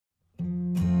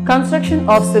Construction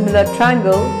of similar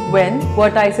triangle when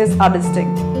vertices are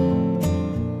distinct.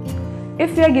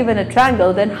 If we are given a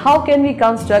triangle, then how can we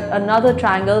construct another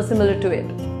triangle similar to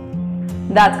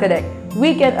it? That's correct.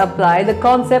 We can apply the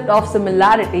concept of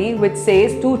similarity, which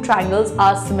says two triangles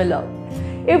are similar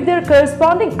if their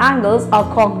corresponding angles are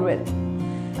congruent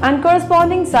and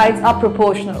corresponding sides are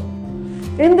proportional.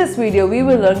 In this video, we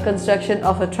will learn construction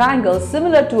of a triangle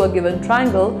similar to a given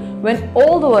triangle when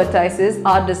all the vertices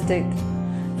are distinct.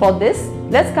 For this,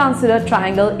 let's consider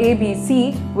triangle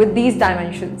ABC with these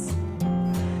dimensions.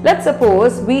 Let's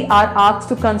suppose we are asked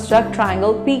to construct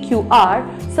triangle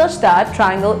PQR such that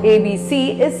triangle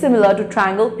ABC is similar to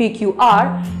triangle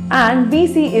PQR and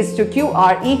BC is to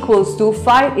QR equals to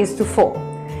 5:4.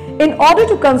 In order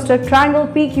to construct triangle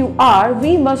PQR,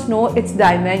 we must know its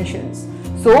dimensions.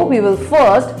 So we will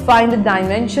first find the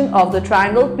dimension of the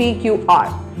triangle PQR.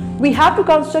 We have to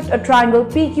construct a triangle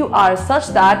PQR such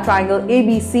that triangle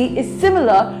ABC is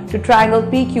similar to triangle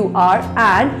PQR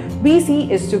and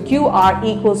BC is to QR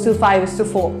equals to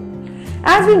 5:4.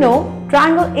 As we know,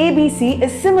 triangle ABC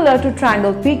is similar to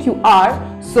triangle PQR,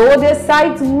 so their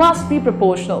sides must be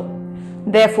proportional.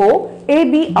 Therefore,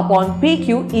 AB upon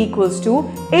PQ equals to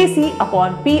AC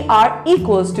upon PR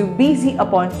equals to BC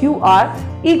upon QR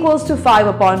equals to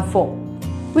 5/4.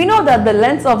 We know that the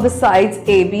lengths of the sides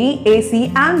AB, AC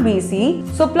and BC,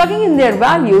 so plugging in their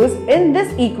values in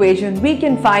this equation, we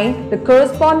can find the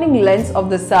corresponding lengths of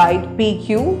the side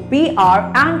PQ, PR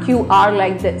and QR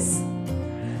like this.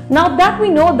 Now that we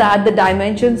know that the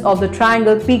dimensions of the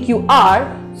triangle PQR,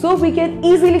 so we can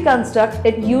easily construct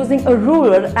it using a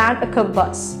ruler and a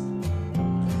compass.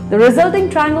 The resulting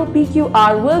triangle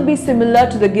PQR will be similar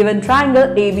to the given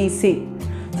triangle ABC.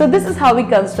 So this is how we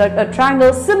construct a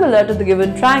triangle similar to the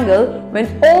given triangle when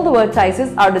all the vertices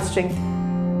are distinct.